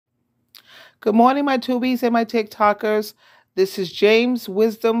Good morning, my tubies and my TikTokers. This is James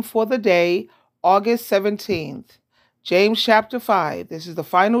Wisdom for the day, August 17th. James chapter 5. This is the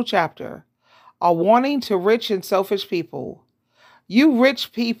final chapter. A warning to rich and selfish people. You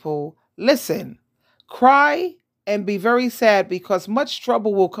rich people, listen. Cry and be very sad because much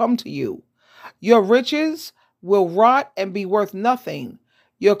trouble will come to you. Your riches will rot and be worth nothing.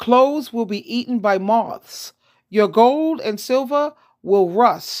 Your clothes will be eaten by moths. Your gold and silver will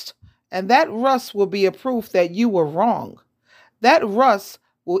rust, and that rust will be a proof that you were wrong. That rust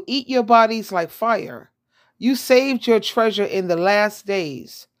will eat your bodies like fire. You saved your treasure in the last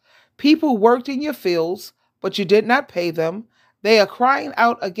days. People worked in your fields, but you did not pay them. They are crying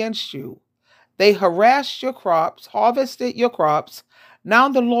out against you. They harassed your crops, harvested your crops. Now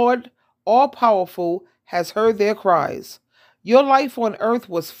the Lord, all-powerful, has heard their cries. Your life on earth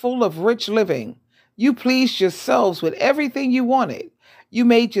was full of rich living. You pleased yourselves with everything you wanted. You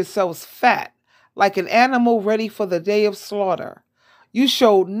made yourselves fat, like an animal ready for the day of slaughter. You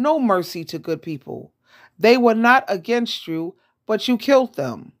showed no mercy to good people. They were not against you, but you killed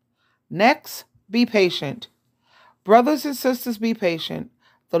them. Next, be patient. Brothers and sisters, be patient.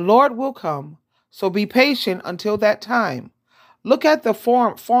 The Lord will come, so be patient until that time. Look at the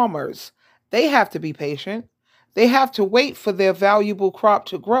farmers. They have to be patient. They have to wait for their valuable crop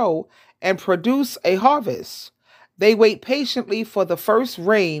to grow and produce a harvest. They wait patiently for the first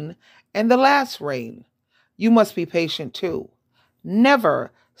rain and the last rain. You must be patient too.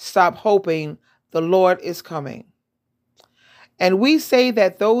 Never stop hoping the Lord is coming. And we say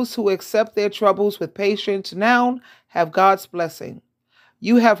that those who accept their troubles with patience now have God's blessing.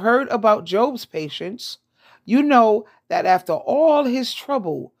 You have heard about Job's patience. You know that after all his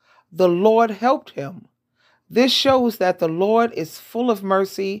trouble, the Lord helped him. This shows that the Lord is full of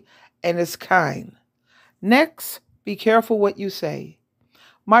mercy and is kind. Next, be careful what you say.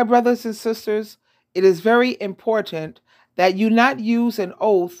 My brothers and sisters, it is very important that you not use an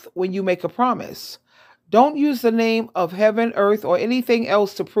oath when you make a promise. Don't use the name of heaven, earth, or anything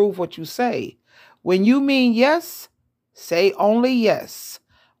else to prove what you say. When you mean yes, say only yes.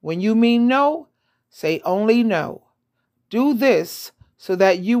 When you mean no, say only no. Do this so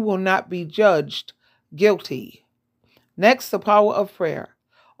that you will not be judged guilty. Next, the power of prayer.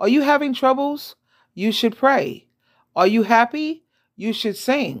 Are you having troubles? You should pray. Are you happy? You should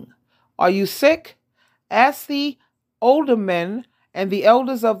sing. Are you sick? Ask the older men and the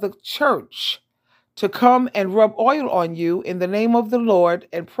elders of the church to come and rub oil on you in the name of the Lord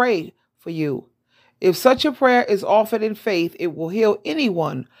and pray for you. If such a prayer is offered in faith, it will heal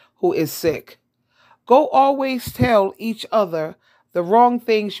anyone who is sick. Go always tell each other the wrong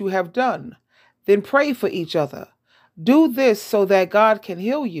things you have done. Then pray for each other. Do this so that God can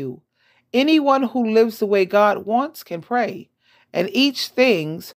heal you. Anyone who lives the way God wants can pray, and each things